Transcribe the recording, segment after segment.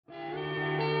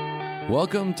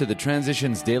Welcome to the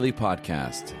Transitions Daily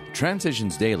podcast.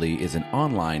 Transitions Daily is an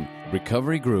online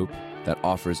recovery group that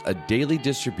offers a daily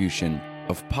distribution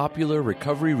of popular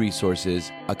recovery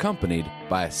resources accompanied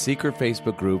by a secret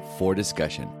Facebook group for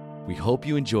discussion. We hope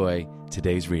you enjoy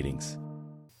today's readings.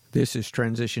 This is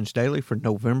Transitions Daily for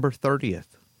November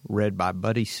 30th, read by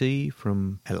Buddy C.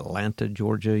 from Atlanta,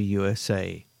 Georgia,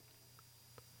 USA.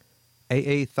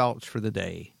 AA Thoughts for the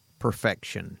Day.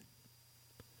 Perfection.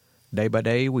 Day by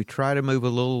day, we try to move a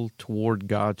little toward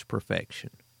God's perfection,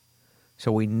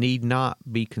 so we need not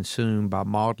be consumed by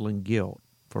maudlin guilt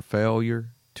for failure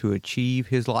to achieve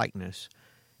His likeness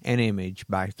and image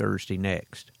by Thursday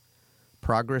next.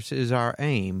 Progress is our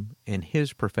aim, and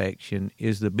His perfection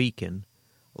is the beacon,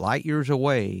 light years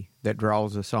away, that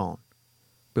draws us on.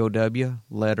 Bill W.,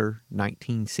 Letter,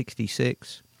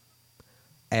 1966,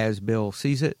 As Bill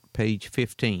Sees It, page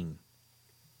 15.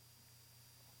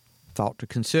 Thought to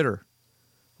consider.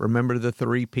 Remember the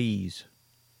 3 P's.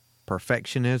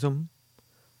 Perfectionism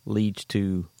leads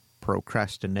to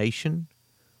procrastination,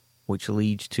 which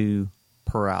leads to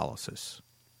paralysis.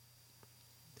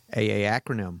 AA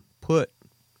acronym, PUT,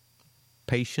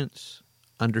 patience,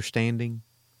 understanding,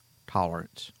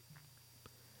 tolerance.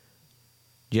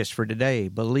 Just for today,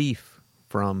 belief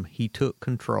from He Took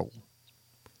Control.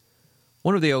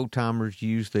 One of the old-timers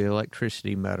used the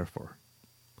electricity metaphor,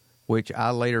 which I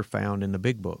later found in the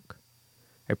Big Book.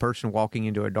 A person walking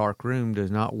into a dark room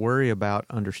does not worry about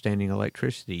understanding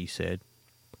electricity, he said.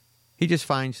 He just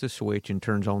finds the switch and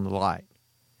turns on the light.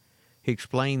 He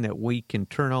explained that we can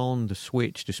turn on the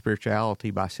switch to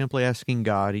spirituality by simply asking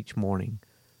God each morning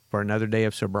for another day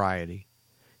of sobriety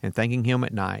and thanking Him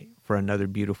at night for another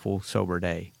beautiful, sober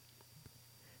day.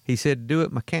 He said, do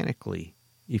it mechanically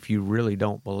if you really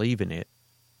don't believe in it,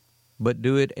 but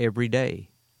do it every day.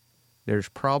 There's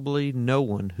probably no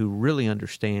one who really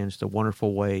understands the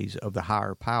wonderful ways of the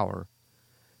higher power,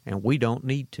 and we don't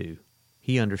need to.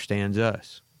 He understands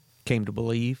us. Came to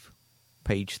Believe,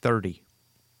 page 30.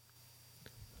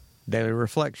 Daily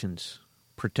Reflections.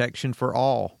 Protection for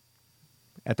all.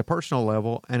 At the personal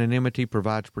level, anonymity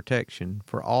provides protection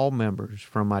for all members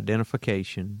from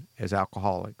identification as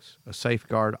alcoholics, a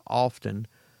safeguard often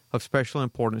of special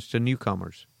importance to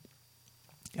newcomers.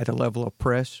 At the level of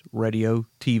press, radio,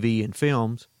 TV, and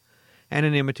films,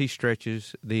 anonymity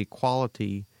stretches the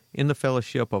equality in the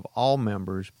fellowship of all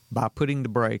members by putting the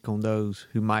brake on those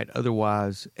who might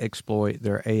otherwise exploit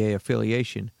their AA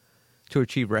affiliation to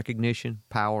achieve recognition,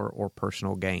 power, or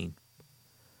personal gain.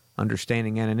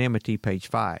 Understanding Anonymity, page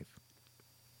 5.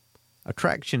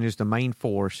 Attraction is the main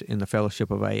force in the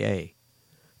fellowship of AA.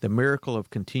 The miracle of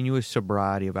continuous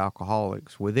sobriety of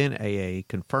alcoholics within AA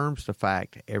confirms the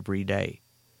fact every day.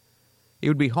 It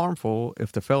would be harmful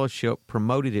if the fellowship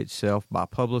promoted itself by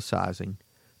publicizing,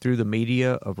 through the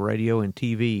media of radio and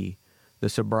TV, the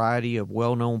sobriety of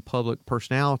well-known public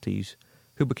personalities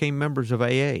who became members of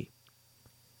AA.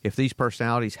 If these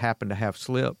personalities happen to have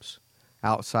slips,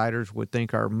 outsiders would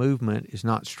think our movement is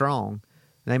not strong,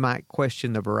 and they might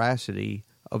question the veracity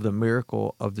of the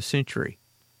miracle of the century.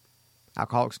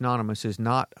 Alcoholics Anonymous is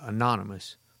not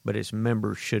anonymous, but its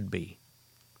members should be.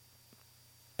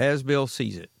 As Bill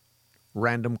Sees It.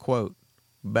 Random quote,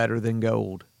 better than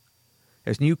gold.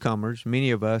 As newcomers, many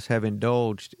of us have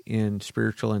indulged in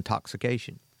spiritual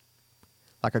intoxication.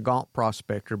 Like a gaunt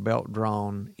prospector, belt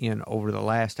drawn in over the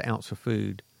last ounce of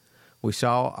food, we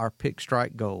saw our pick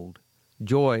strike gold.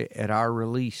 Joy at our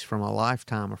release from a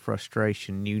lifetime of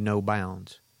frustration knew no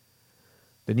bounds.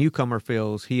 The newcomer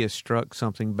feels he has struck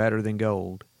something better than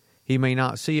gold. He may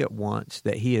not see at once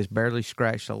that he has barely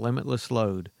scratched a limitless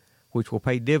load, which will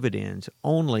pay dividends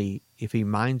only if he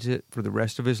mines it for the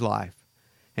rest of his life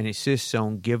and insists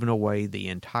on giving away the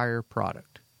entire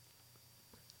product.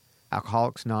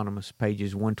 Alcoholics Anonymous,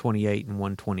 pages 128 and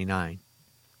 129.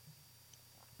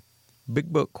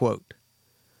 Big Book quote,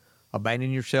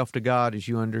 abandon yourself to God as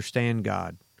you understand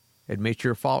God. Admit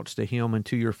your faults to Him and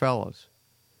to your fellows.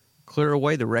 Clear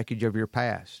away the wreckage of your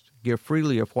past. Give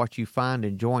freely of what you find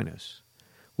and join us.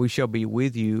 We shall be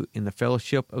with you in the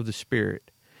fellowship of the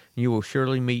Spirit. You will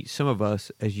surely meet some of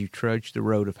us as you trudge the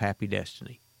road of happy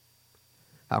destiny.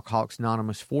 Alcoholics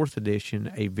Anonymous, 4th edition,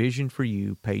 A Vision for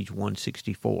You, page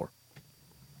 164.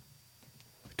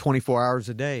 24 hours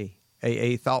a day,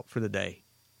 AA Thought for the Day.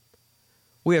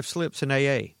 We have slips in AA.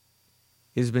 It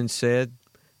has been said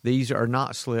these are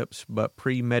not slips but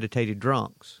premeditated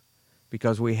drunks,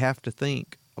 because we have to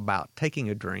think about taking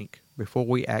a drink before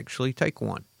we actually take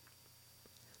one.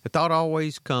 The thought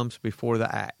always comes before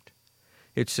the act.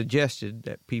 It's suggested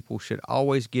that people should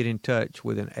always get in touch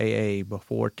with an AA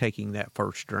before taking that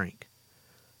first drink.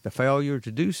 The failure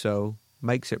to do so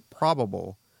makes it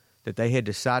probable that they had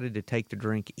decided to take the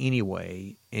drink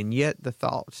anyway, and yet the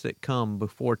thoughts that come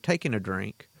before taking a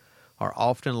drink are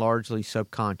often largely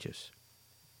subconscious.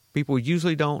 People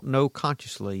usually don't know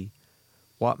consciously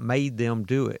what made them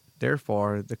do it.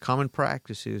 Therefore, the common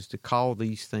practice is to call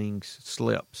these things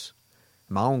slips.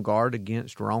 Am I on guard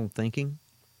against wrong thinking?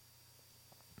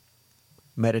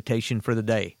 Meditation for the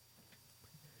day.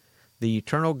 The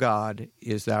eternal God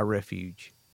is thy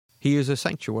refuge. He is a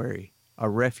sanctuary, a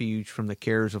refuge from the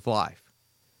cares of life.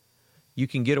 You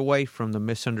can get away from the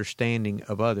misunderstanding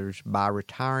of others by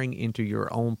retiring into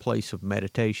your own place of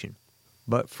meditation.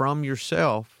 But from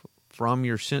yourself, from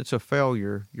your sense of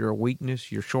failure, your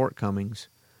weakness, your shortcomings,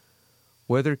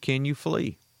 whither can you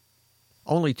flee?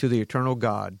 Only to the eternal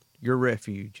God, your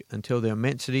refuge, until the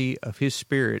immensity of His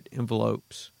Spirit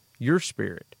envelopes your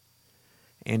spirit,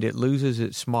 and it loses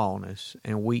its smallness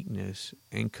and weakness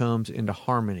and comes into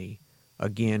harmony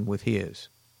again with His.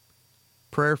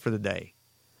 Prayer for the day.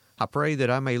 I pray that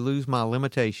I may lose my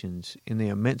limitations in the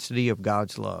immensity of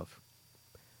God's love.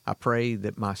 I pray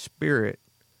that my spirit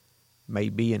may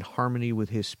be in harmony with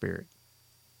His Spirit.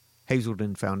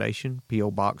 Hazelden Foundation,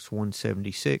 P.O. Box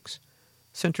 176,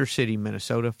 Center City,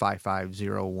 Minnesota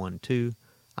 55012.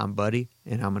 I'm Buddy,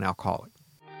 and I'm an alcoholic.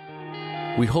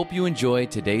 We hope you enjoyed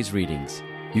today's readings.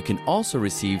 You can also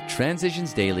receive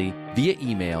Transitions Daily via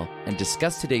email and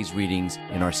discuss today's readings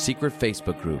in our secret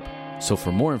Facebook group. So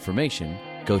for more information,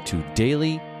 go to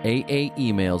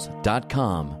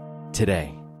dailyaaemails.com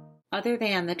today. Other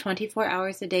than the 24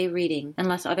 hours a day reading,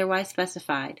 unless otherwise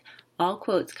specified, all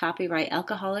quotes copyright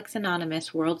Alcoholics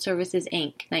Anonymous World Services,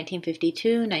 Inc.,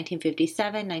 1952,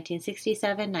 1957,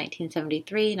 1967,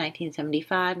 1973,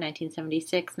 1975,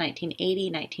 1976,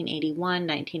 1980, 1981,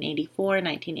 1984,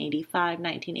 1985,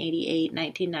 1988,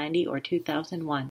 1990, or 2001.